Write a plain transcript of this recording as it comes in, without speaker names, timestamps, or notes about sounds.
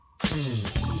You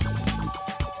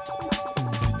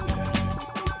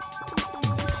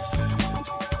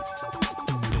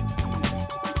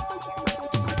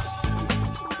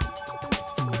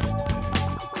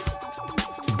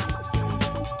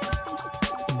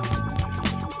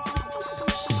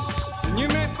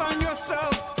may find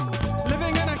yourself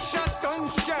living in a shotgun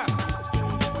shack,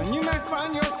 and you may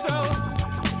find yourself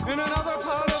in another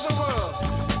part of the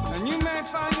world, and you may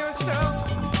find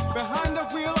yourself behind the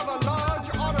wheel of a large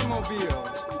automobile,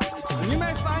 and you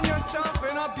may find yourself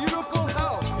in a beautiful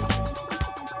house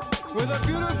with a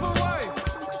beautiful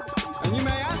wife, and you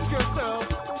may ask yourself,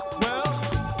 well,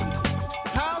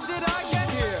 how did I get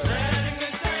here? Letting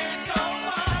the days go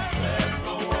by, let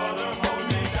the water hold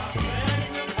me down.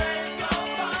 Letting the days go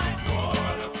by,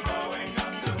 water flowing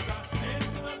underground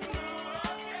into the blue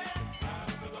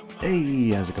again. Hey,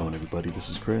 how's it going, everybody? This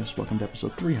is Chris. Welcome to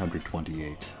episode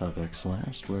 328 of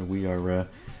X-Last, where we are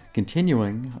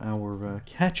continuing our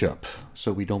catch-up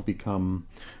so we don't become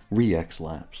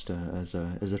re-X-lapsed, as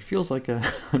it feels like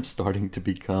I'm starting to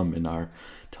become in our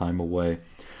time away.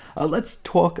 Let's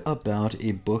talk about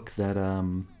a book that,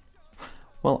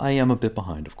 well, I am a bit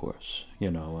behind, of course.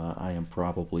 You know, I am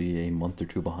probably a month or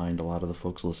two behind a lot of the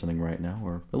folks listening right now,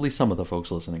 or at least some of the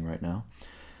folks listening right now.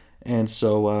 And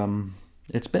so,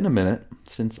 it's been a minute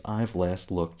since I've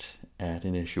last looked at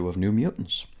an issue of New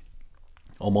Mutants.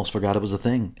 Almost forgot it was a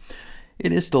thing.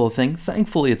 It is still a thing.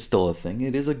 Thankfully, it's still a thing.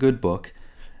 It is a good book.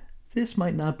 This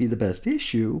might not be the best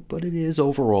issue, but it is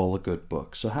overall a good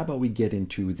book. So how about we get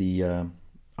into the,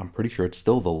 I'm pretty sure it's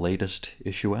still the latest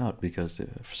issue out, because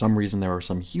for some reason there are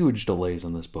some huge delays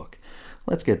in this book.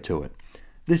 Let's get to it.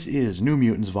 This is New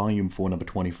Mutants Volume 4, number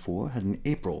 24, had an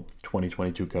April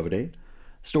 2022 cover date.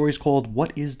 The story is called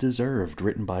What Is Deserved,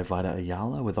 written by Vita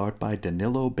Ayala, with art by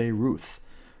Danilo Beyruth.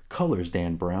 Colors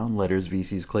Dan Brown, letters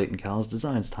VC's Clayton Cowles,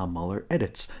 designs Tom Muller,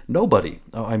 edits Okoye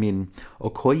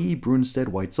Brunstead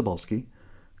White Cebulski.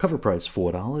 Cover price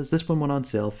 $4. This one went on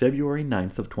sale February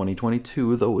 9th of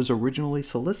 2022, though it was originally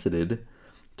solicited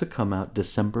to come out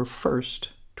December 1st,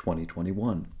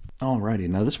 2021. Alrighty,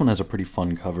 now this one has a pretty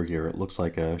fun cover here. It looks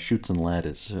like Chutes and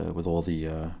Ladders with all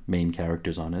the main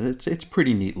characters on it. It's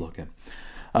pretty neat looking.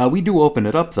 We do open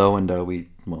it up, though, and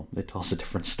it tells a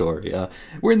different story.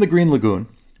 We're in the Green Lagoon,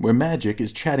 where Magik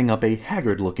is chatting up a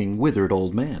haggard-looking, withered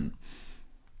old man.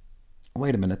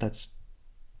 Wait a minute, that's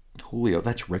Julio.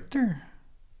 That's Richter?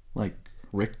 Like,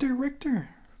 Richter?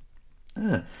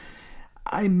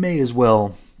 I may as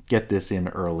well get this in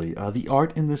early. The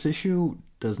art in this issue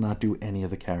does not do any of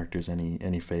the characters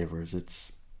any favors.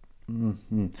 It's...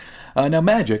 Now,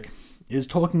 Magik is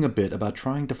talking a bit about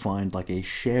trying to find, like, a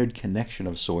shared connection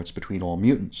of sorts between all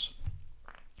mutants.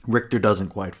 Richter doesn't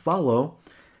quite follow.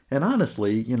 And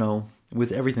honestly, you know,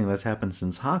 with everything that's happened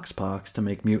since Hoxpox to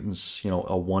make mutants, you know,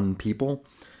 a one people,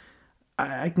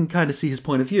 I can kind of see his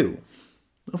point of view.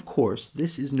 Of course,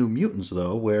 this is New Mutants,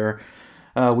 though, where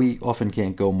we often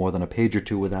can't go more than a page or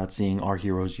two without seeing our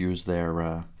heroes use their,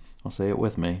 I'll say it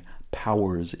with me,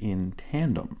 powers in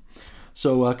tandem.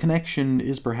 So connection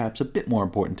is perhaps a bit more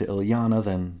important to Illyana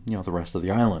than, you know, the rest of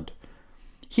the island.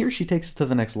 Here she takes it to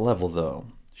the next level, though.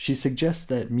 She suggests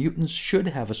that mutants should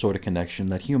have a sort of connection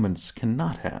that humans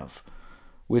cannot have.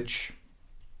 Which,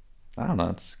 I don't know,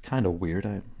 it's kind of weird.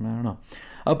 I don't know.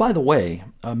 By the way,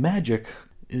 Magik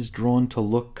is drawn to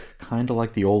look kind of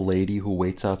like the old lady who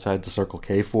waits outside the Circle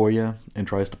K for you and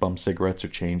tries to bum cigarettes or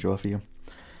change off you.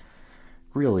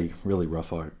 Really, really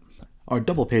rough art. Our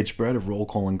double-page spread of roll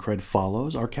call and cred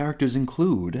follows. Our characters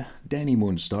include Danny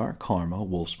Moonstar, Karma,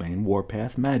 Wolfsbane,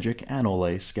 Warpath, Magik,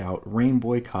 Anole, Scout,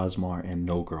 Rainboy, Cosmar, and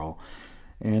No Girl.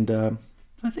 And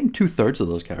I think 2/3 of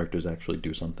those characters actually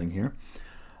do something here.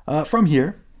 From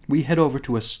here, we head over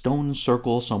to a stone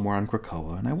circle somewhere on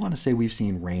Krakoa, and I want to say we've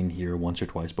seen Rain here once or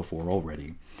twice before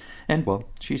already. And, well,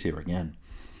 she's here again.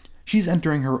 She's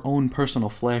entering her own personal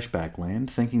flashback land,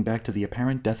 thinking back to the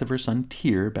apparent death of her son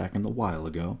Tyr back in the while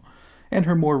ago, and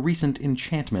her more recent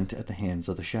enchantment at the hands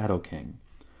of the Shadow King.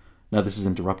 Now this is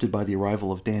interrupted by the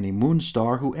arrival of Danny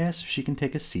Moonstar, who asks if she can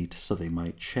take a seat so they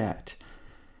might chat.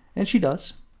 And she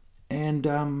does. And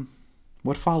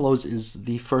what follows is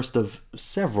the first of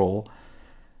several,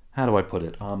 how do I put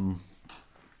it,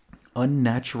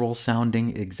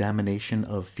 unnatural-sounding examination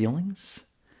of feelings?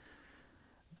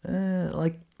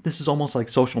 Like, this is almost like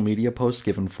social media posts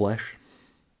given flesh.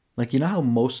 Like, you know how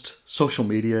most social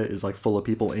media is like full of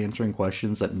people answering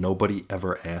questions that nobody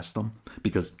ever asked them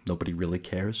because nobody really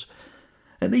cares?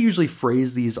 And they usually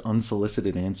phrase these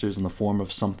unsolicited answers in the form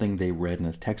of something they read in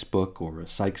a textbook or a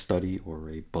psych study or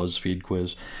a BuzzFeed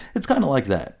quiz. It's kind of like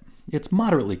that. It's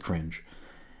moderately cringe.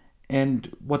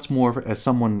 And what's more, as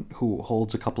someone who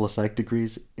holds a couple of psych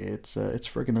degrees, it's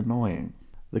friggin' annoying.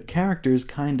 The characters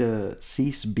kinda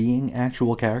cease being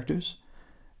actual characters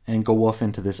and go off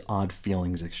into this odd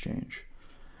feelings exchange.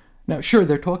 Now, sure,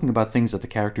 they're talking about things that the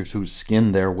characters whose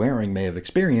skin they're wearing may have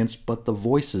experienced, but the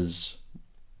voices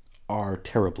are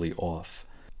terribly off.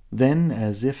 Then,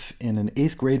 as if in an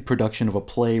 8th grade production of a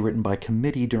play written by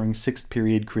committee during 6th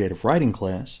period creative writing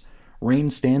class,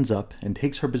 Rain stands up and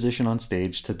takes her position on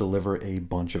stage to deliver a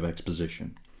bunch of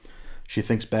exposition. She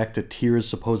thinks back to Tyr's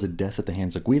supposed death at the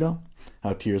hands of Guido,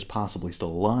 how Tyr's possibly still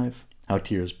alive, how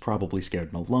Tyr's probably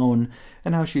scared and alone,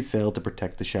 and how she failed to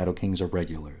protect the Shadow King's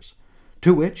irregulars.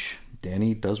 To which,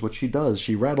 Dani does what she does.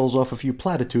 She rattles off a few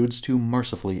platitudes to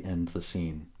mercifully end the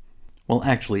scene. Well,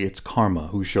 actually, it's Karma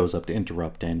who shows up to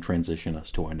interrupt and transition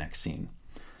us to our next scene.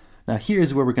 Now,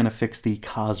 here's where we're going to fix the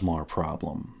Cosmar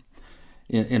problem.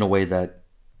 In a way that,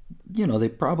 they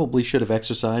probably should have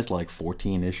exercised like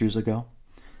 14 issues ago.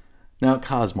 Now,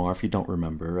 Cosmar, if you don't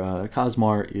remember,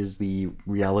 Cosmar is the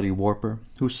reality warper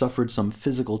who suffered some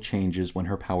physical changes when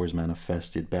her powers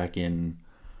manifested back in,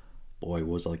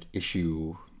 was like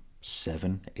issue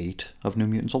 7, 8 of New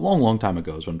Mutants. A long, long time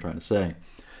ago is what I'm trying to say.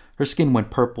 Her skin went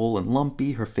purple and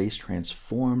lumpy, her face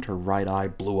transformed, her right eye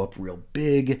blew up real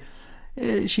big.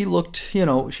 She looked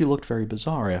very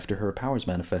bizarre after her powers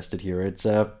manifested here.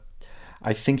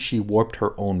 I think she warped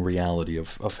her own reality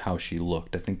of how she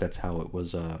looked. I think that's how it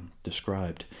was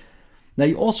described. Now,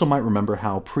 you also might remember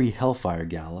how pre-Hellfire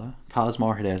Gala,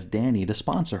 Cosmar had asked Dani to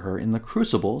sponsor her in the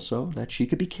Crucible so that she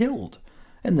could be killed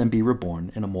and then be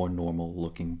reborn in a more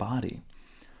normal-looking body.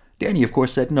 Dani, of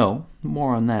course, said no.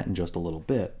 More on that in just a little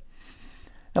bit.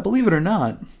 Now, believe it or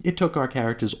not, it took our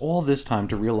characters all this time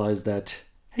to realize that,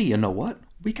 hey, you know what?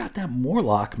 We got that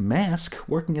Morlock Mask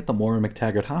working at the Moira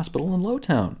MacTaggert Hospital in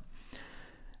Lowtown.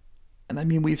 And I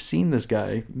mean, we've seen this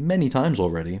guy many times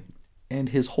already, and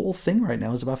his whole thing right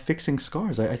now is about fixing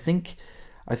scars. I think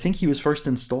he was first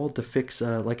installed to fix,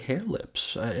 hair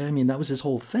lips. I mean, that was his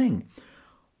whole thing.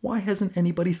 Why hasn't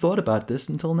anybody thought about this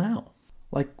until now?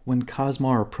 Like, when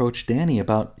Cosmar approached Dani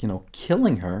about,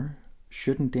 killing her,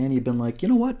 shouldn't Dani have been like, you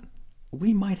know what?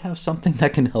 We might have something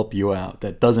that can help you out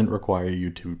that doesn't require you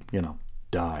to,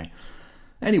 die.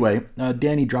 Anyway,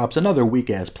 Dani drops another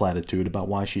weak-ass platitude about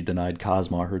why she denied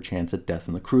Cosmar her chance at death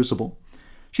in the Crucible.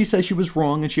 She says she was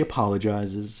wrong and she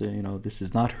apologizes. This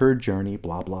is not her journey,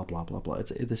 blah, blah, blah, blah, blah.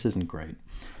 This isn't great.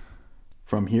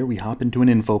 From here, we hop into an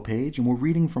info page, and we're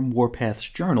reading from Warpath's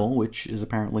journal, which is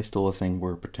apparently still a thing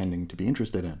we're pretending to be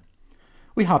interested in.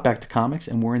 We hop back to comics,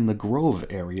 and we're in the Grove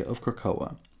area of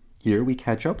Krakoa. Here, we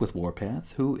catch up with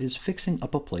Warpath, who is fixing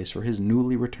up a place for his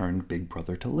newly returned big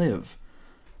brother to live.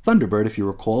 Thunderbird, if you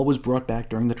recall, was brought back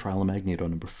during the trial of Magneto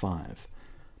number 5.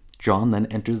 John then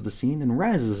enters the scene and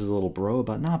razzes his little bro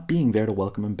about not being there to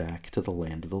welcome him back to the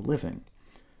land of the living.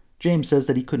 James says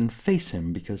that he couldn't face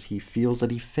him because he feels that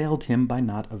he failed him by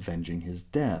not avenging his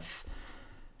death.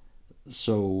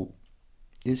 So,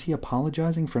 is he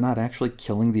apologizing for not actually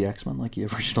killing the X-Men like he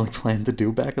originally planned to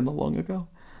do back in the long ago?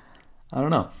 I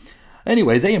don't know.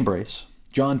 Anyway, they embrace.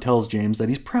 John tells James that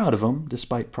he's proud of him,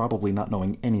 despite probably not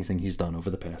knowing anything he's done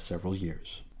over the past several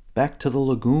years. Back to the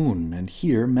lagoon, and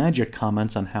here Magik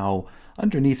comments on how,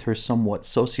 underneath her somewhat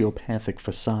sociopathic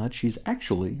facade, she's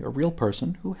actually a real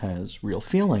person who has real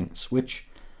feelings, which,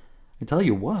 I tell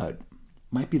you what,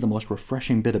 might be the most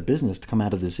refreshing bit of business to come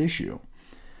out of this issue.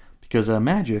 Because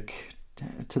Magik,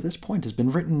 to this point, has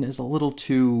been written as a little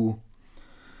too...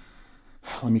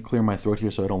 Let me clear my throat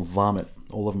here so I don't vomit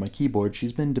all over my keyboard.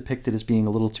 She's been depicted as being a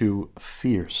little too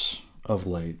fierce of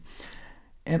late.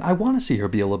 And I want to see her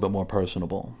be a little bit more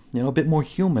personable, a bit more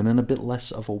human and a bit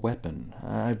less of a weapon.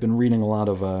 I've been reading a lot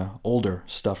of older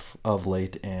stuff of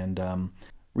late and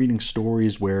reading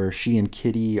stories where she and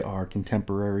Kitty are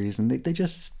contemporaries, and they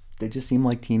just seem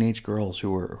like teenage girls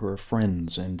who are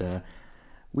friends, and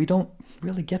we don't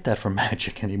really get that from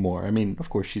Magik anymore. I mean,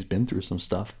 of course, she's been through some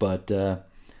stuff, but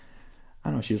I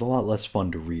don't know, she's a lot less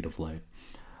fun to read of late.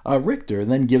 Richter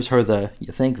then gives her the,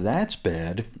 you think that's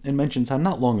bad, and mentions how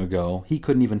not long ago he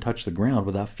couldn't even touch the ground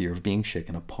without fear of being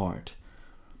shaken apart.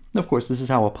 Of course, this is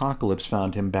how Apocalypse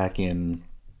found him back in,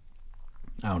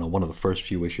 one of the first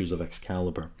few issues of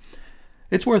Excalibur.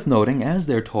 It's worth noting, as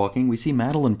they're talking, we see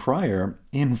Madeline Pryor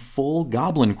in full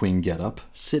Goblin Queen getup,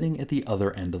 sitting at the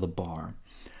other end of the bar.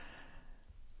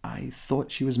 I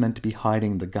thought she was meant to be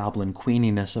hiding the Goblin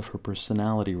Queeniness of her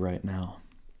personality right now.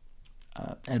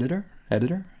 Editor,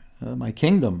 my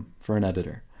kingdom for an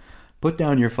editor. Put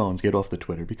down your phones, get off the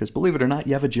Twitter, because believe it or not,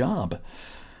 you have a job.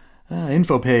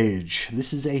 Info page.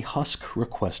 This is a Husk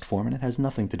request form, and it has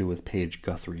nothing to do with Paige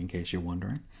Guthrie, in case you're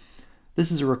wondering. This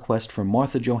is a request from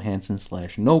Martha Johansson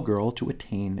 / No Girl to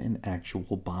attain an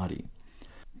actual body.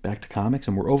 Back to comics,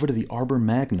 and we're over to the Arbor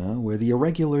Magna, where the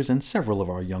Irregulars and several of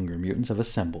our younger mutants have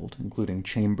assembled, including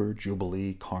Chamber,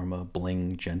 Jubilee, Karma,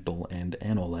 Bling, Gentle, and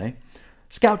Anole.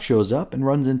 Scout shows up and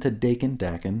runs into Dakin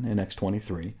and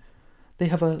X-23. They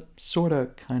have a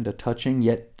sorta, kinda touching,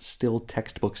 yet still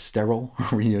textbook sterile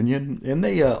reunion, and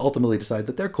they ultimately decide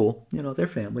that they're cool. You know, they're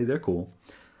family, they're cool.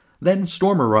 Then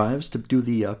Storm arrives to do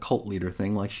the cult leader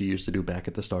thing like she used to do back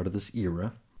at the start of this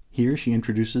era. Here she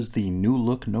introduces the new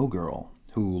look No Girl,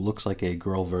 who looks like a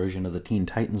girl version of the Teen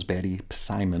Titans baddie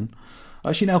Psyman.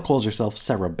 She now calls herself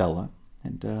Cerebella,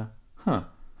 and,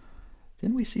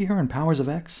 didn't we see her in Powers of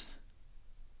X?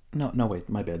 No, wait,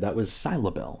 my bad, that was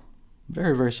Silabelle.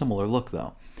 Very, very similar look,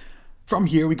 though. From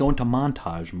here, we go into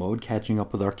montage mode, catching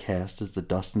up with our cast as the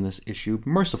dust in this issue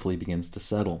mercifully begins to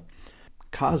settle.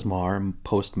 Cosmar,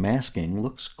 post-masking,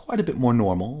 looks quite a bit more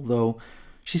normal, though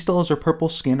she still has her purple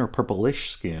skin or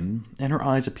purplish skin, and her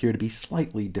eyes appear to be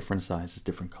slightly different sizes,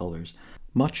 different colors.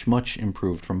 Much, much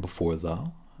improved from before,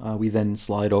 though. We then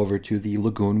slide over to the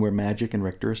lagoon where Magik and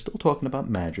Richter are still talking about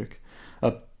magic.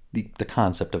 The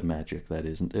concept of magic, that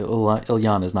is.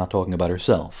 Illyana is not talking about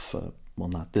herself. Well,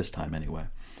 not this time, anyway.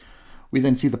 We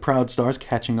then see the Proud Stars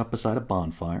catching up beside a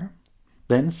bonfire.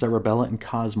 Then Cerebella and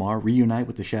Cosmar reunite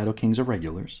with the Shadow King's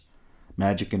Irregulars.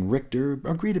 Magik and Richter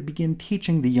agree to begin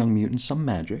teaching the young mutants some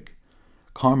magic.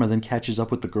 Karma then catches up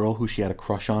with the girl who she had a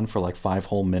crush on for like 5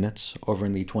 whole minutes over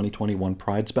in the 2021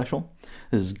 Pride special.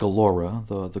 This is Galora,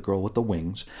 the girl with the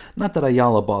wings. Not that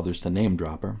Ayala bothers to name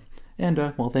drop her. And,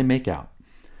 they make out.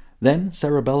 Then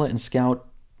Cerebella and Scout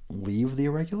leave the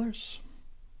Irregulars?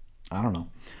 I don't know.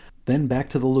 Then back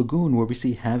to the lagoon where we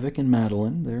see Havoc and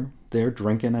Madeline. They're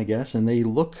drinking, I guess, and they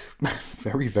look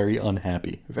very, very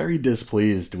unhappy. Very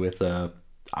displeased with,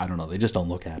 they just don't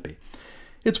look happy.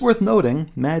 It's worth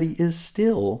noting, Maddie is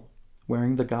still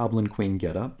wearing the Goblin Queen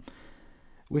getup,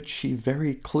 which she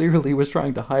very clearly was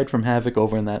trying to hide from Havoc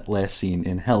over in that last scene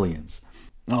in Hellions.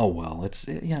 Oh well, it's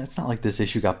not like this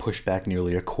issue got pushed back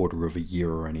nearly a quarter of a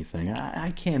year or anything.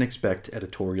 I can't expect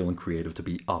editorial and creative to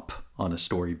be up on a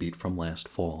story beat from last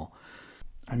fall.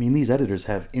 I mean, these editors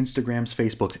have Instagrams,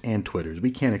 Facebooks, and Twitters. We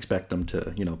can't expect them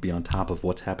to, be on top of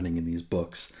what's happening in these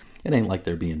books. It ain't like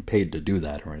they're being paid to do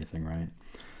that or anything, right?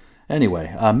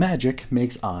 Anyway, Magik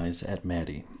makes eyes at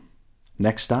Maddie.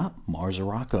 Next stop, Mars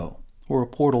Arakko, or a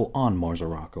portal on Mars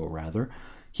Arakko, rather.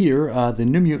 Here, the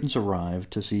New Mutants arrive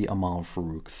to see Amal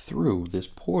Farouk through this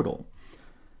portal.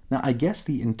 Now, I guess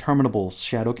the interminable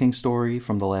Shadow King story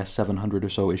from the last 700 or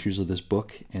so issues of this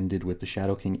book ended with the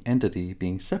Shadow King entity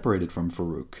being separated from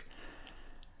Farouk.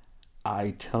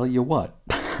 I tell you what,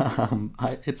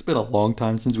 it's been a long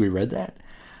time since we read that.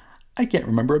 I can't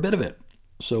remember a bit of it,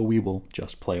 so we will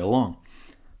just play along.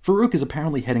 Farouk is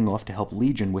apparently heading off to help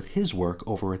Legion with his work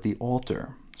over at the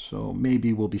altar, so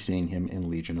maybe we'll be seeing him in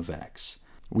Legion of X.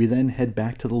 We then head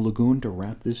back to the lagoon to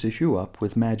wrap this issue up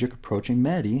with Magik approaching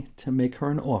Maddie to make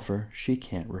her an offer she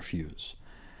can't refuse.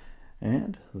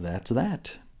 And that's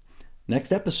that. Next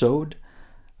episode,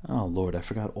 oh Lord, I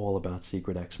forgot all about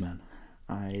Secret X-Men.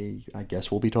 I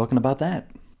guess we'll be talking about that.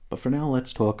 But for now,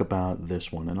 let's talk about this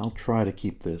one, and I'll try to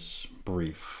keep this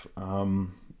brief.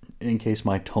 In case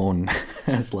my tone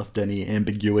has left any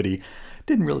ambiguity,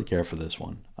 didn't really care for this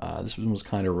one. This one was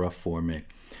kind of rough for me.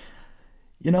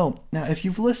 Now if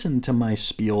you've listened to my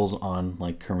spiels on,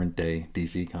 current day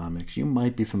DC Comics, you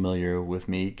might be familiar with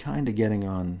me kind of getting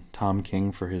on Tom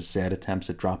King for his sad attempts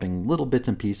at dropping little bits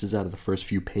and pieces out of the first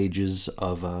few pages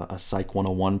of a Psych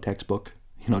 101 textbook,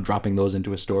 dropping those into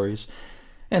his stories,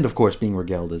 and of course being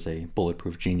regaled as a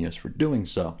bulletproof genius for doing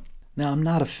so. Now, I'm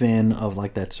not a fan of,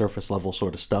 that surface level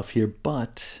sort of stuff here,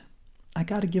 but I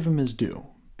gotta give him his due,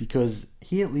 because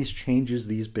he at least changes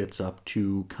these bits up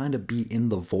to kind of be in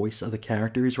the voice of the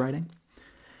character he's writing.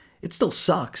 It still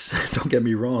sucks, don't get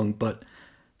me wrong, but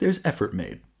there's effort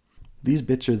made. These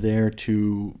bits are there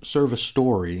to serve a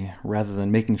story rather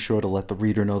than making sure to let the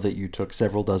reader know that you took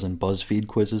several dozen BuzzFeed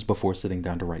quizzes before sitting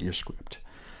down to write your script.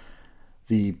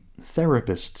 The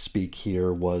therapist speak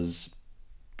here was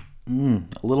a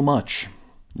little much.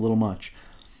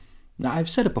 Now, I've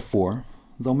said it before,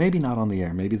 though maybe not on the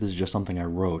air. Maybe this is just something I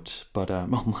wrote, but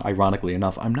ironically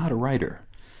enough, I'm not a writer.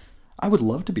 I would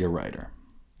love to be a writer.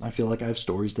 I feel like I have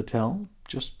stories to tell,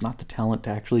 just not the talent to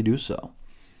actually do so.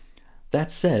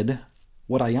 That said,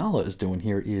 what Ayala is doing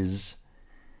here is,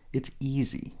 it's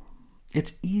easy.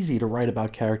 It's easy to write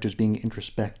about characters being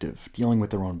introspective, dealing with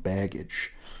their own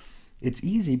baggage. It's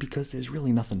easy because there's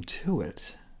really nothing to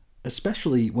it,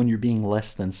 especially when you're being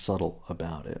less than subtle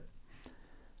about it.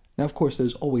 Now, of course,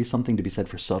 there's always something to be said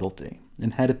for subtlety,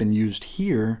 and had it been used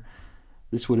here,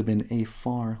 this would have been a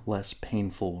far less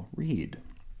painful read.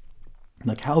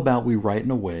 Like, how about we write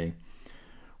in a way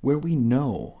where we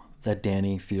know that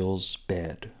Dany feels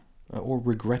bad or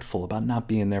regretful about not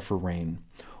being there for Rain,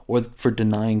 or for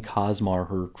denying Cosmar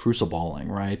her cruciballing,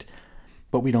 right?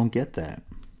 But we don't get that.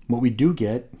 What we do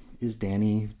get is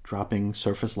Dany dropping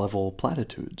surface-level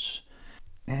platitudes.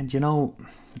 And,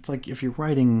 it's like if you're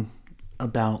writing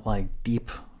about, like,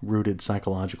 deep-rooted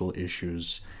psychological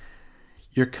issues,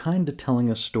 you're kind of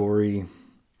telling a story.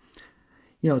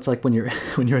 It's like when you're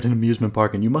at an amusement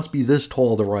park and you must be this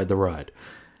tall to ride the ride.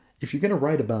 If you're going to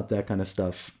write about that kind of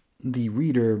stuff,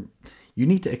 you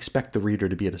need to expect the reader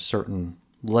to be at a certain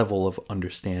level of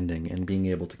understanding and being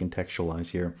able to contextualize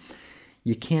here.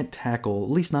 You can't tackle, at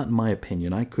least not in my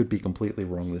opinion, I could be completely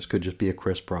wrong, this could just be a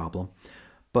Chris problem,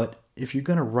 but if you're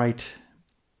going to write,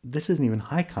 this isn't even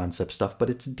high concept stuff, but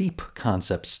it's deep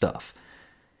concept stuff.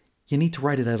 You need to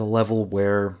write it at a level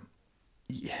where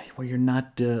you're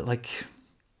not,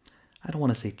 I don't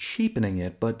want to say cheapening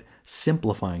it, but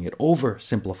simplifying it,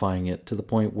 oversimplifying it to the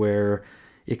point where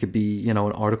it could be, an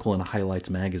article in a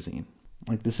highlights magazine.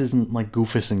 Like, this isn't like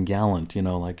Goofus and Gallant,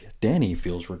 like, Dany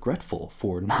feels regretful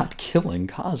for not killing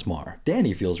Cosmar.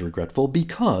 Dany feels regretful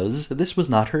because this was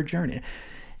not her journey.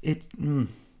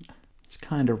 It's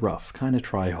kind of rough, kind of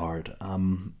try hard.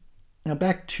 Now,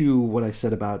 back to what I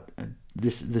said about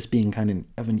this being kind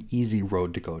of an easy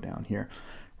road to go down here.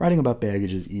 Writing about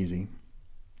baggage is easy.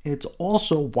 It's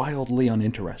also wildly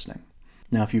uninteresting.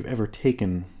 Now, if you've ever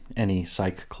taken any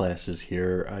psych classes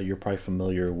here, you're probably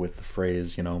familiar with the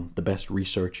phrase, the best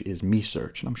research is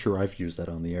me-search, and I'm sure I've used that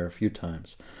on the air a few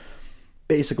times.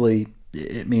 Basically,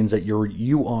 it means that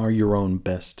you are your own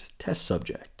best test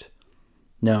subject.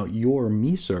 Now, your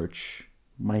me-search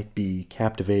might be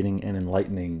captivating and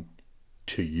enlightening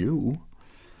to you,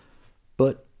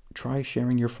 but try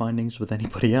sharing your findings with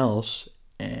anybody else,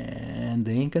 and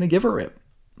they ain't gonna give a rip.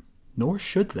 Nor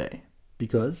should they.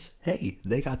 Because, hey,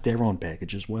 they got their own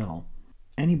baggage as well.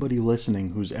 Anybody listening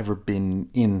who's ever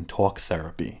been in talk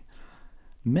therapy,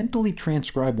 mentally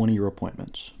transcribe one of your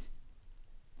appointments.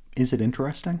 Is it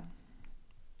interesting?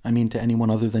 I mean, to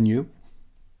anyone other than you?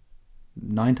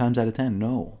 9 times out of 10,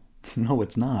 no. No,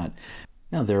 it's not.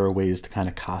 Now, there are ways to kind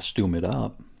of costume it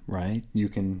up, right? You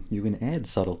can add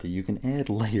subtlety, you can add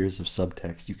layers of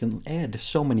subtext, you can add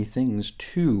so many things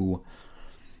to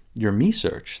your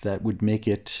me-search that would make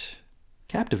it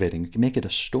captivating. You can make it a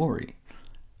story.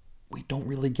 We don't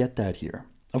really get that here.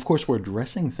 Of course, we're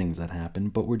addressing things that happen,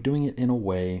 but we're doing it in a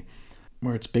way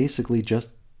where it's basically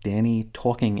just Dany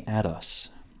talking at us.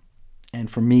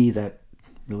 And for me, that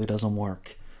really doesn't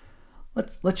work.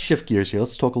 Let's shift gears here.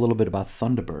 Let's talk a little bit about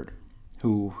Thunderbird,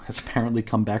 who has apparently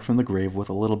come back from the grave with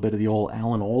a little bit of the old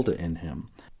Alan Alda in him.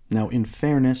 Now, in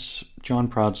fairness, Jon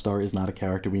Proudstar is not a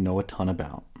character we know a ton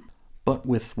about. But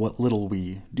with what little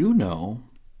we do know,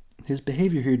 his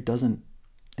behavior here doesn't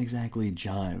exactly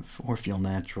jive or feel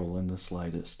natural in the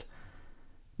slightest.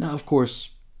 Now, of course,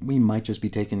 we might just be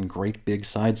taking great big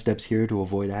sidesteps here to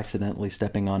avoid accidentally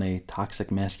stepping on a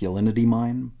toxic masculinity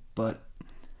mine, but,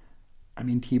 I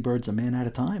mean, T-Bird's a man at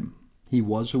a time. He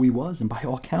was who he was, and by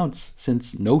all counts,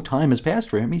 since no time has passed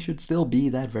for him, he should still be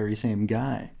that very same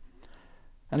guy.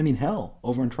 And I mean, hell,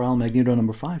 over in Trial Magneto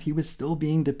number 5, he was still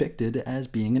being depicted as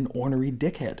being an ornery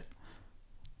dickhead.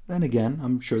 Then again,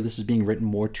 I'm sure this is being written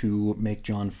more to make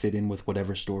Jon fit in with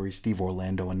whatever story Steve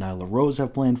Orlando and Nyla Rose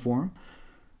have planned for him,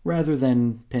 rather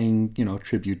than paying,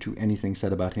 tribute to anything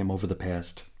said about him over the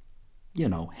past,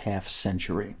 half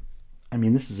century. I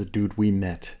mean, this is a dude we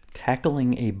met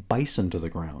tackling a bison to the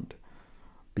ground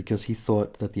because he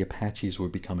thought that the Apaches were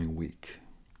becoming weak.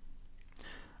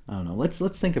 I don't know. Let's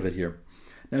think of it here.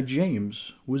 Now,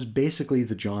 James was basically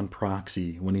the Jon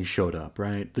Proxy when he showed up,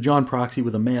 right? The Jon Proxy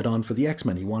with a mad-on for the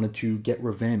X-Men. He wanted to get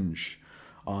revenge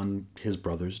on his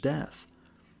brother's death.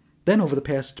 Then, over the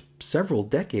past several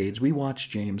decades, we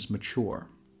watched James mature.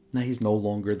 Now, he's no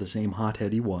longer the same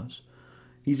hothead he was.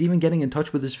 He's even getting in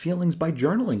touch with his feelings by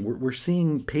journaling. We're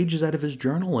seeing pages out of his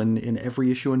journal in every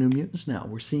issue of New Mutants now.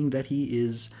 We're seeing that he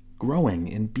is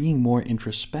growing and being more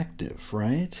introspective,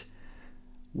 right?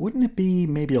 Wouldn't it be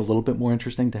maybe a little bit more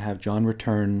interesting to have Jon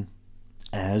return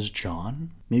as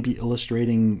Jon? Maybe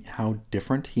illustrating how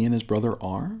different he and his brother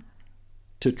are?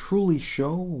 To truly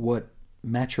show what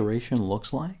maturation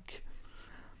looks like?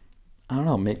 I don't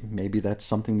know, maybe that's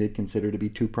something they'd consider to be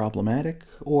too problematic,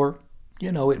 or,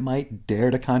 it might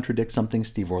dare to contradict something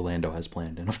Steve Orlando has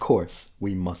planned, and of course,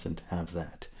 we mustn't have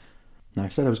that. Now, I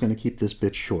said I was going to keep this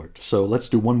bit short, so let's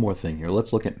do one more thing here.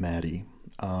 Let's look at Maddie.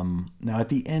 Now, at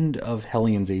the end of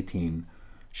Hellions 18,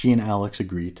 she and Alex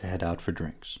agreed to head out for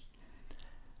drinks.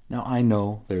 Now, I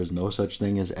know there's no such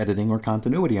thing as editing or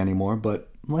continuity anymore, but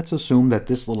let's assume that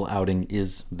this little outing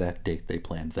is that date they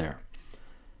planned there.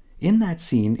 In that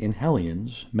scene in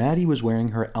Hellions, Maddie was wearing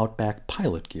her Outback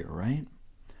pilot gear, right?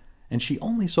 And she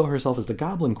only saw herself as the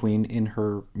Goblin Queen in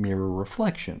her mirror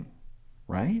reflection,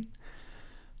 right?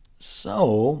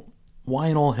 So, why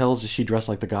in all hells is she dressed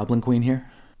like the Goblin Queen here?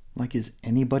 Like, is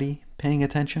anybody paying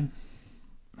attention?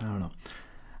 I don't know.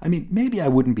 I mean, maybe I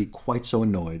wouldn't be quite so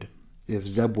annoyed if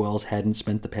Zeb Wells hadn't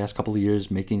spent the past couple of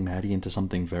years making Maddie into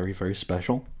something very, very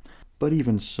special. But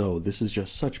even so, this is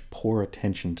just such poor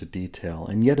attention to detail,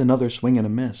 and yet another swing and a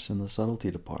miss in the subtlety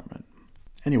department.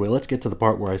 Anyway, let's get to the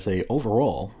part where I say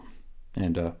overall,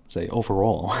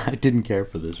 I didn't care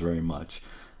for this very much.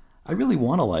 I really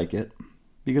want to like it,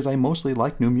 because I mostly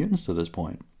like New Mutants to this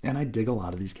point, and I dig a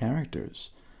lot of these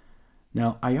characters.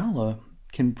 Now, Ayala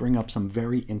can bring up some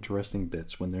very interesting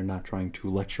bits when they're not trying to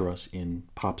lecture us in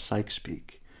pop psych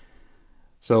speak.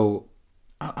 So,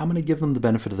 I'm going to give them the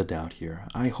benefit of the doubt here.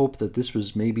 I hope that this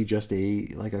was maybe just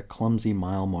a clumsy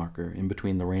mile marker in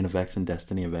between the Reign of X and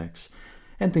Destiny of X,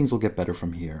 and things will get better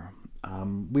from here.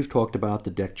 We've talked about the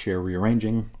deck chair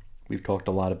rearranging. We've talked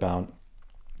a lot about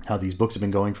how these books have been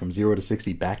going from 0 to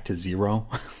 60 back to 0,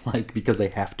 because they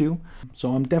have to.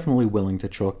 So I'm definitely willing to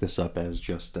chalk this up as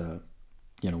just,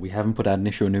 we haven't put out an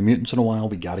issue of New Mutants in a while.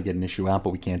 We got to get an issue out,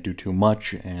 but we can't do too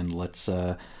much, and let's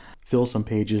fill some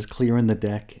pages, clearing the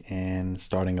deck, and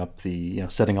setting up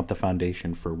the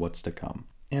foundation for what's to come.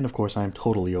 And of course, I'm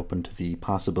totally open to the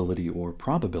possibility or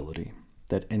probability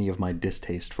that any of my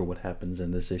distaste for what happens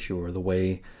in this issue or the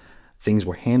way things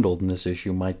were handled in this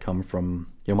issue might come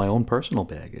from my own personal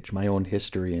baggage, my own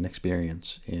history and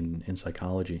experience in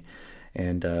psychology,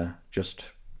 and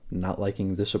just not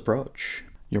liking this approach.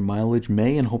 Your mileage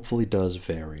may and hopefully does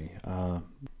vary.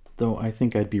 Though I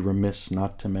think I'd be remiss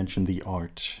not to mention the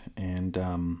art, and,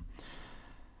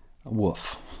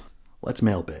 woof. Let's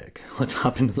mailbag. Let's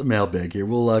hop into the mailbag here.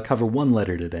 We'll cover one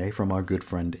letter today from our good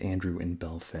friend Andrew in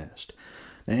Belfast.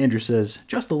 Now, Andrew says,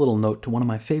 just a little note to one of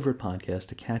my favorite podcasts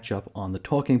to catch up on the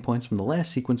talking points from the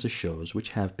last sequence of shows, which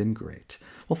have been great.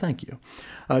 Well, thank you.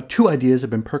 2 ideas have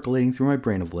been percolating through my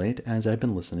brain of late as I've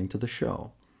been listening to the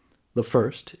show. The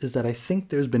first is that I think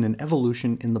there's been an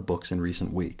evolution in the books in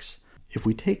recent weeks. If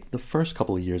we take the first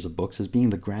couple of years of books as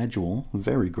being the gradual,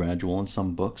 very gradual in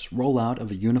some books, rollout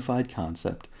of a unified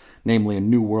concept, namely a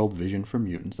new world vision for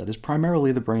mutants that is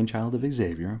primarily the brainchild of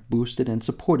Xavier, boosted and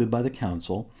supported by the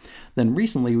Council, then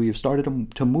recently we have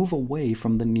started to move away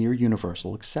from the near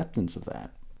universal acceptance of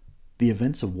that. The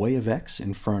events of Way of X,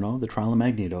 Inferno, The Trial of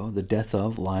Magneto, The Death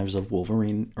of, Lives of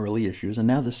Wolverine early issues, and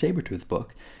now the Sabretooth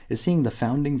book, is seeing the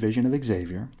founding vision of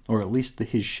Xavier, or at least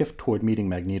his shift toward meeting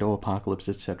Magneto, Apocalypse,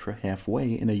 etc.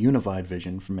 halfway in a unified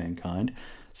vision for mankind,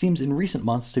 seems in recent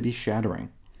months to be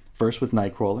shattering. First with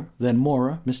Nightcrawler, then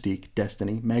Moira, Mystique,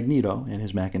 Destiny, Magneto and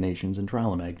his machinations in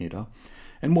Trial of Magneto,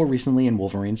 and more recently in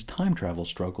Wolverine's time travel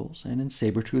struggles and in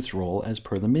Sabretooth's role as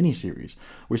per the miniseries.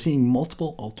 We're seeing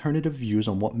multiple alternative views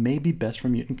on what may be best for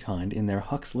mutant kind in their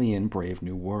Huxleyan Brave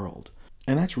New World.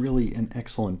 And that's really an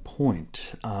excellent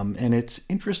point. And it's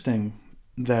interesting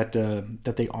that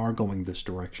they are going this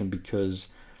direction, because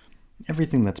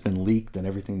everything that's been leaked and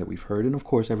everything that we've heard, and of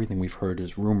course everything we've heard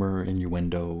is rumor,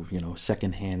 innuendo,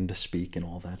 secondhand speak and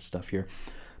all that stuff here.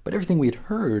 But everything we had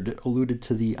heard alluded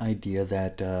to the idea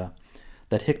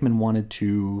that Hickman wanted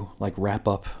to wrap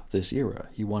up this era.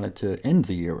 He wanted to end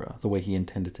the era the way he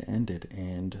intended to end it,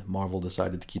 and Marvel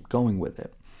decided to keep going with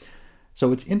it.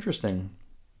 So it's interesting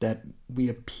that we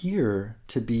appear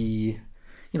to be,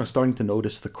 starting to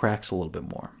notice the cracks a little bit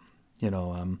more.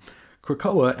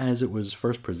 Krakoa, as it was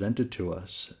first presented to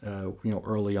us,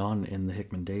 early on in the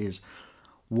Hickman days,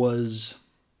 was,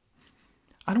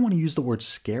 I don't want to use the word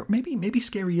scary. Maybe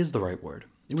scary is the right word.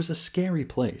 It was a scary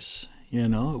place. It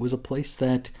was a place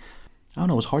that,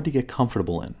 it was hard to get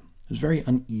comfortable in. It was very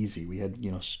uneasy. We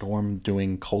had, Storm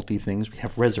doing culty things. We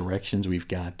have resurrections. We've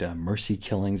got mercy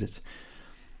killings.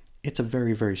 It's a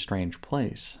very, very strange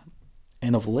place.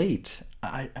 And of late,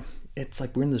 it's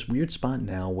like we're in this weird spot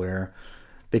now where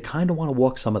they kind of want to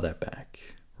walk some of that back,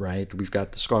 right? We've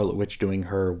got the Scarlet Witch doing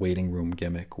her waiting room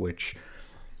gimmick, which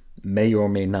may or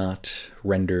may not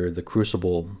render the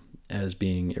Crucible as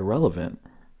being irrelevant.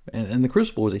 And the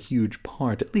Crucible was a huge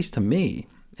part, at least to me,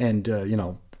 and,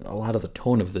 a lot of the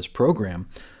tone of this program.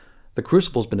 The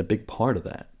Crucible's been a big part of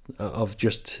that, of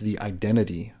just the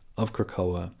identity of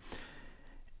Krakoa.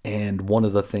 And one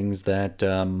of the things that,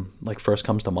 first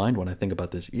comes to mind when I think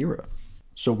about this era.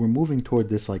 So we're moving toward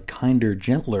this, kinder,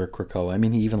 gentler Krakoa. I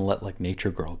mean, he even let,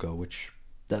 Nature Girl go, which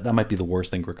That might be the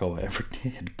worst thing Krakoa ever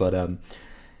did, but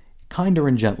kinder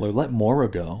and gentler, let Mora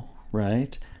go,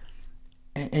 right?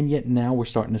 And yet now we're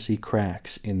starting to see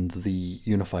cracks in the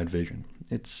unified vision.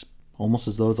 It's almost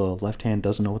as though the left hand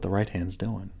doesn't know what the right hand's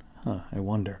doing. I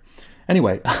wonder.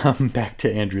 Anyway, back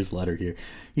to Andrew's letter here.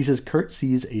 He says, Kurt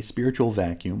sees a spiritual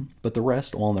vacuum, but the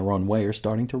rest, all in their own way, are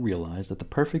starting to realize that the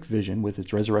perfect vision with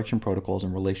its resurrection protocols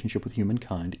and relationship with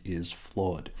humankind is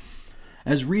flawed.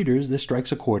 As readers, this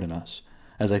strikes a chord in us,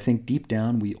 as I think deep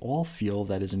down we all feel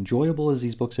that as enjoyable as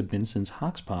these books have been since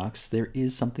Hoxpox, there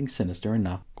is something sinister and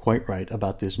not quite right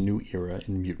about this new era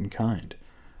in mutant kind.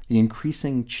 The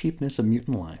increasing cheapness of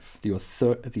mutant life, the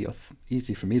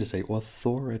easy for me to say,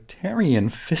 authoritarian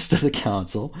fist of the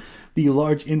Council, the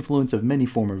large influence of many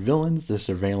former villains, the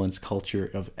surveillance culture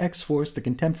of X-Force, the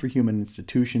contempt for human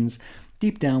institutions.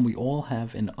 Deep down, we all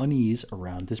have an unease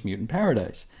around this mutant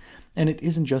paradise. And it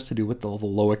isn't just to do with all the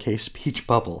lowercase speech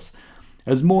bubbles.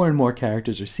 As more and more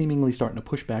characters are seemingly starting to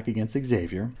push back against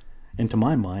Xavier, and to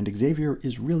my mind, Xavier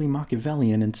is really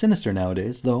Machiavellian and sinister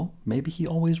nowadays, though maybe he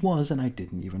always was and I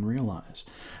didn't even realize.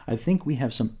 I think we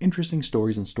have some interesting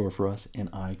stories in store for us, and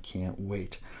I can't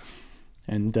wait.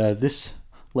 And this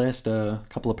last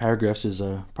couple of paragraphs is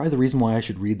probably the reason why I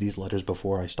should read these letters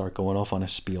before I start going off on a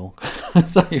spiel.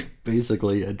 Because I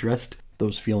basically addressed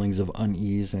those feelings of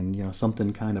unease and,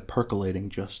 something kind of percolating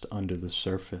just under the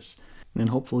surface. And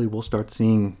hopefully we'll start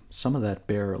seeing some of that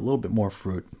bear a little bit more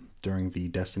fruit during the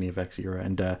Destiny of X era.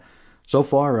 And so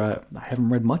far, I haven't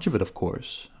read much of it, of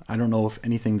course. I don't know if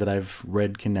anything that I've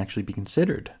read can actually be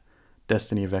considered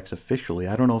Destiny of X officially.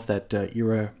 I don't know if that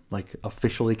era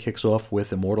officially kicks off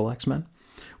with Immortal X-Men,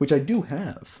 which I do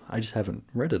have. I just haven't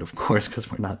read it, of course, because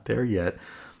we're not there yet.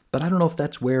 But I don't know if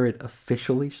that's where it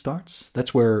officially starts.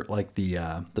 That's where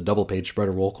the double-page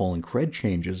spreader roll call and cred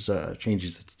changes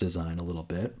its design a little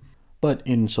bit. But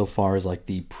insofar as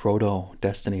the proto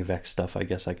Destiny of X stuff, I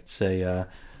guess I could say, it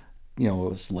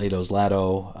was Lato's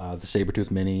Lato, the Sabretooth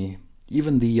Mini,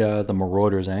 even the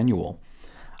Marauders Annual.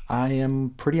 I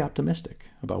am pretty optimistic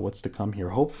about what's to come here.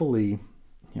 Hopefully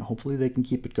they can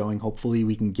keep it going. Hopefully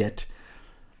we can get,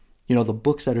 the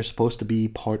books that are supposed to be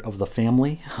part of the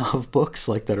family of books,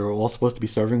 that are all supposed to be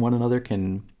serving one another,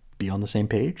 can be on the same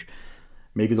page.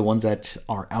 Maybe the ones that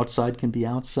are outside can be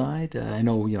outside. I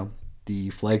know,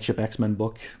 the flagship X-Men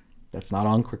book, that's not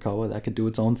on Krakoa, that could do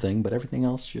its own thing, but everything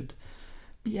else should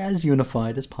be as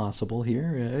unified as possible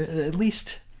here. At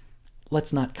least,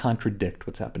 let's not contradict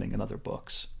what's happening in other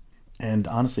books. And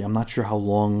honestly, I'm not sure how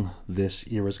long this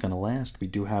era is going to last. We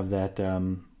do have that,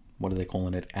 what are they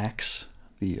calling it, X,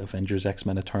 the Avengers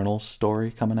X-Men Eternals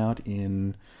story coming out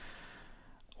in,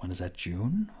 when is that,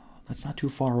 June? That's not too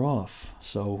far off.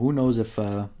 So who knows if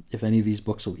any of these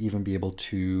books will even be able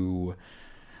to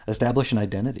establish an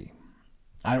identity.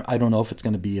 I don't know if it's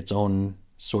going to be its own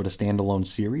sort of standalone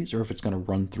series or if it's going to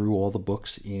run through all the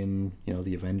books in,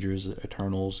 the Avengers,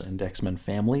 Eternals, and X-Men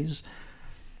families.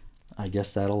 I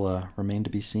guess that'll remain to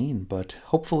be seen, but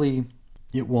hopefully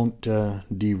it won't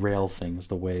derail things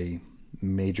the way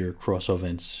major crossover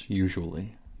events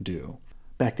usually do.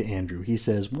 Back to Andrew. He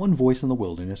says, one voice in the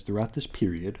wilderness throughout this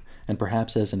period, and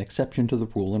perhaps as an exception to the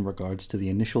rule in regards to the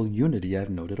initial unity I've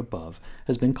noted above,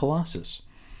 has been Colossus.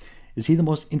 Is he the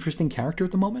most interesting character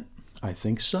at the moment? I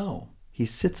think so. He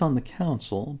sits on the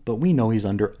council, but we know he's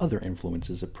under other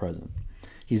influences at present.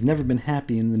 He's never been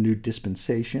happy in the new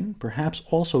dispensation, perhaps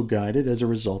also guided as a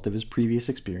result of his previous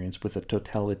experience with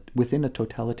within a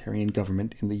totalitarian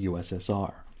government in the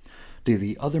USSR. Do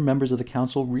the other members of the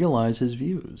council realize his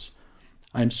views?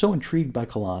 I am so intrigued by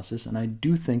Colossus, and I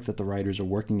do think that the writers are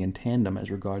working in tandem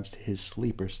as regards to his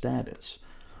sleeper status.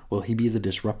 Will he be the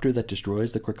disruptor that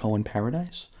destroys the Krakoan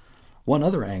paradise? One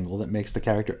other angle that makes the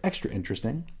character extra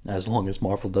interesting, as long as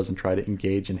Marvel doesn't try to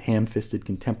engage in ham-fisted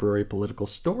contemporary political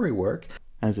story work,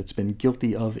 as it's been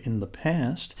guilty of in the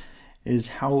past, is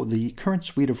how the current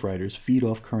suite of writers feed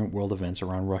off current world events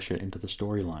around Russia into the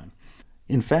storyline.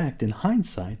 In fact, in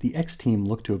hindsight, the X-Team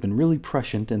looked to have been really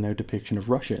prescient in their depiction of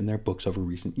Russia in their books over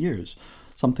recent years,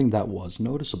 something that was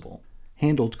noticeable.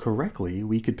 Handled correctly,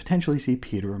 we could potentially see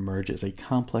Peter emerge as a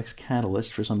complex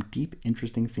catalyst for some deep,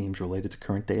 interesting themes related to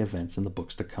current-day events in the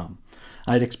books to come.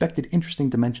 I had expected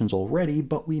interesting dimensions already,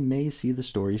 but we may see the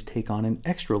stories take on an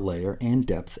extra layer and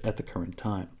depth at the current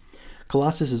time.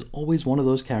 Colossus is always one of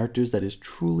those characters that is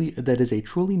a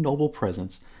truly noble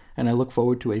presence, and I look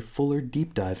forward to a fuller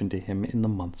deep dive into him in the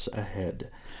months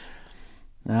ahead.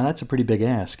 Now, that's a pretty big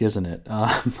ask, isn't it?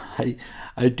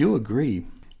 I do agree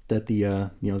that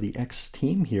the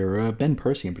X-Team here, Ben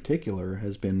Percy in particular,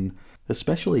 has been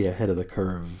especially ahead of the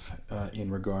curve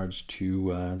in regards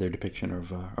to their depiction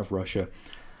of Russia.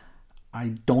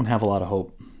 I don't have a lot of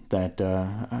hope that,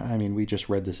 I mean, we just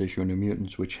read this issue of New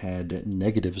Mutants, which had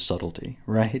negative subtlety,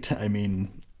 right? I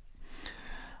mean,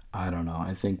 I don't know.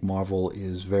 I think Marvel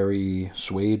is very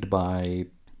swayed by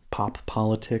pop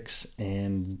politics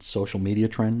and social media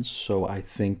trends, so I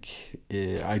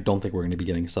don't think we're going to be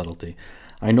getting subtlety.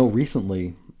 I know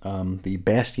recently the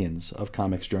bastions of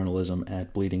comics journalism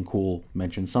at Bleeding Cool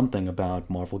mentioned something about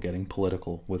Marvel getting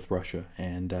political with Russia,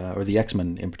 and or the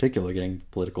X-Men in particular getting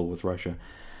political with Russia.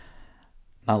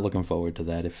 Not looking forward to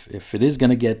that. If it is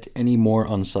going to get any more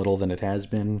unsubtle than it has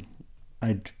been,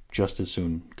 I'd just as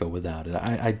soon go without it.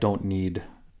 I don't need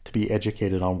to be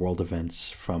educated on world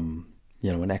events from,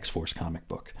 an X-Force comic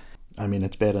book. I mean,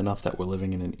 it's bad enough that we're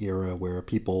living in an era where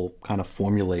people kind of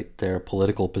formulate their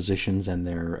political positions and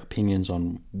their opinions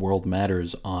on world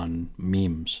matters on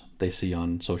memes they see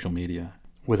on social media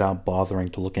without bothering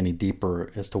to look any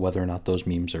deeper as to whether or not those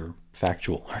memes are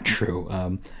factual or true.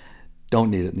 Don't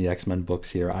need it in the X-Men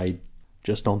books here. I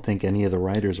just don't think any of the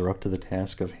writers are up to the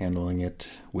task of handling it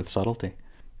with subtlety.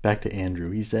 Back to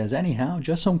Andrew. He says, anyhow,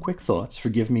 just some quick thoughts.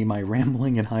 Forgive me my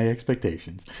rambling and high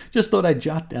expectations. Just thought I'd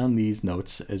jot down these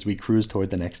notes as we cruise toward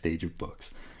the next stage of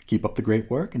books. Keep up the great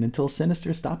work, and until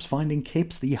Sinister stops finding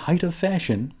capes the height of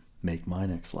fashion, make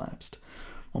mine X-lapsed.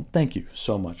 Well, thank you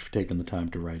so much for taking the time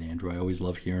to write, Andrew. I always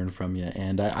love hearing from you,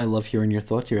 and I love hearing your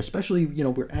thoughts here, especially,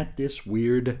 we're at this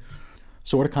weird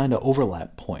sort of kind of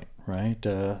overlap point, right?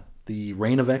 The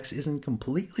reign of X isn't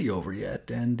completely over yet,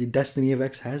 and the destiny of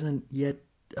X hasn't yet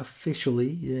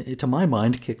officially, to my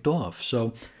mind, kicked off.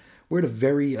 So we're at a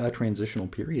very transitional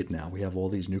period now. We have all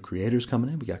these new creators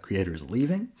coming in. We got creators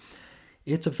leaving.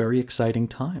 It's a very exciting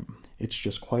time. It's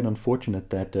just quite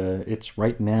unfortunate that it's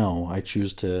right now I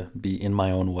choose to be in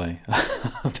my own way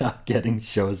about getting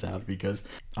shows out, because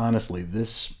honestly,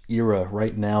 this era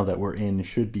right now that we're in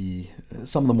should be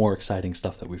some of the more exciting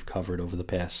stuff that we've covered over the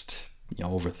past,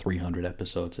 over 300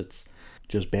 episodes. It's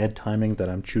just bad timing that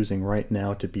I'm choosing right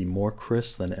now to be more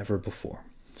Chris than ever before.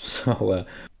 So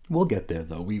we'll get there,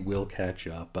 though. We will catch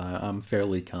up. I'm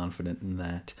fairly confident in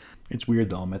that. It's weird,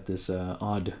 though. I'm at this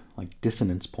odd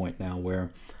dissonance point now where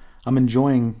I'm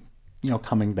enjoying,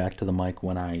 coming back to the mic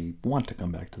when I want to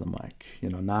come back to the mic.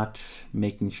 Not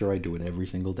making sure I do it every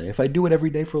single day. If I do it every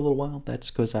day for a little while,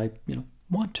 that's because I,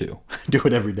 want to do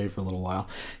it every day for a little while.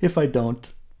 If I don't,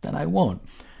 then I won't.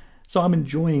 So I'm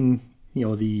enjoying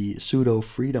the pseudo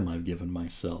freedom I've given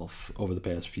myself over the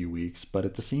past few weeks, but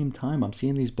at the same time, I'm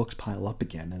seeing these books pile up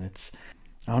again, and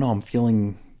I don't know, I'm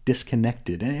feeling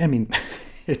disconnected. I mean,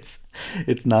 it's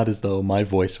not as though my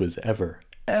voice was ever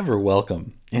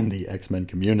welcome in the X-Men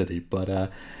community, but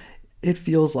it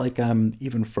feels like I'm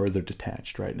even further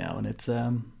detached right now, and it's,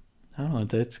 I don't know,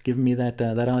 it's giving me that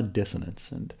odd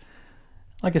dissonance, and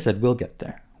like I said, we'll get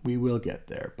there. We will get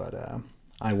there, but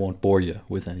I won't bore you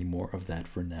with any more of that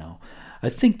for now. I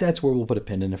think that's where we'll put a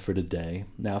pin in it for today.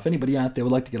 Now, if anybody out there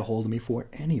would like to get a hold of me for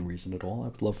any reason at all, I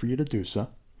would love for you to do so.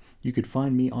 You could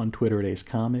find me on Twitter at Ace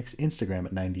Comics, Instagram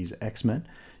at 90sXmen.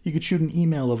 You could shoot an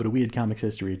email over to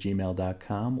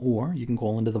weirdcomicshistory@gmail.com, or you can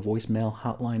call into the voicemail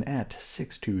hotline at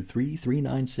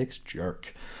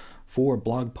 623-396-JERK. For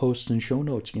blog posts and show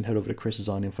notes, you can head over to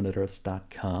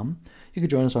chrisisoninfiniteearths.com. You can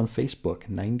join us on Facebook.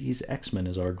 90s X-Men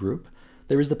is our group.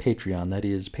 There is the Patreon, that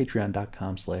is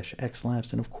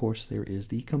patreon.com/xlapsed, and of course there is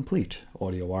the complete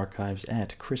audio archives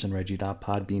at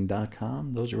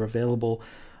chrisandreggie.podbean.com. Those are available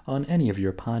on any of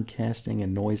your podcasting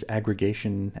and noise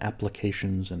aggregation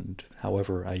applications, and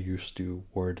however I used to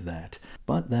word that.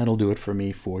 But that'll do it for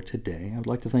me for today. I would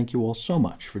like to thank you all so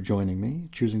much for joining me,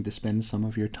 choosing to spend some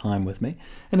of your time with me.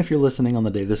 And if you're listening on the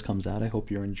day this comes out, I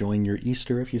hope you're enjoying your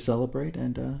Easter if you celebrate,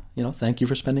 and, thank you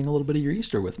for spending a little bit of your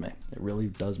Easter with me. It really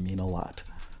does mean a lot.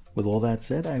 With all that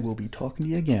said, I will be talking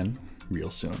to you again real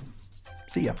soon.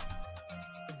 See ya.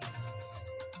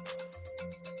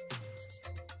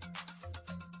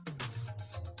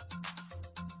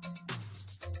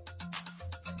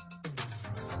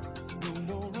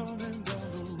 No more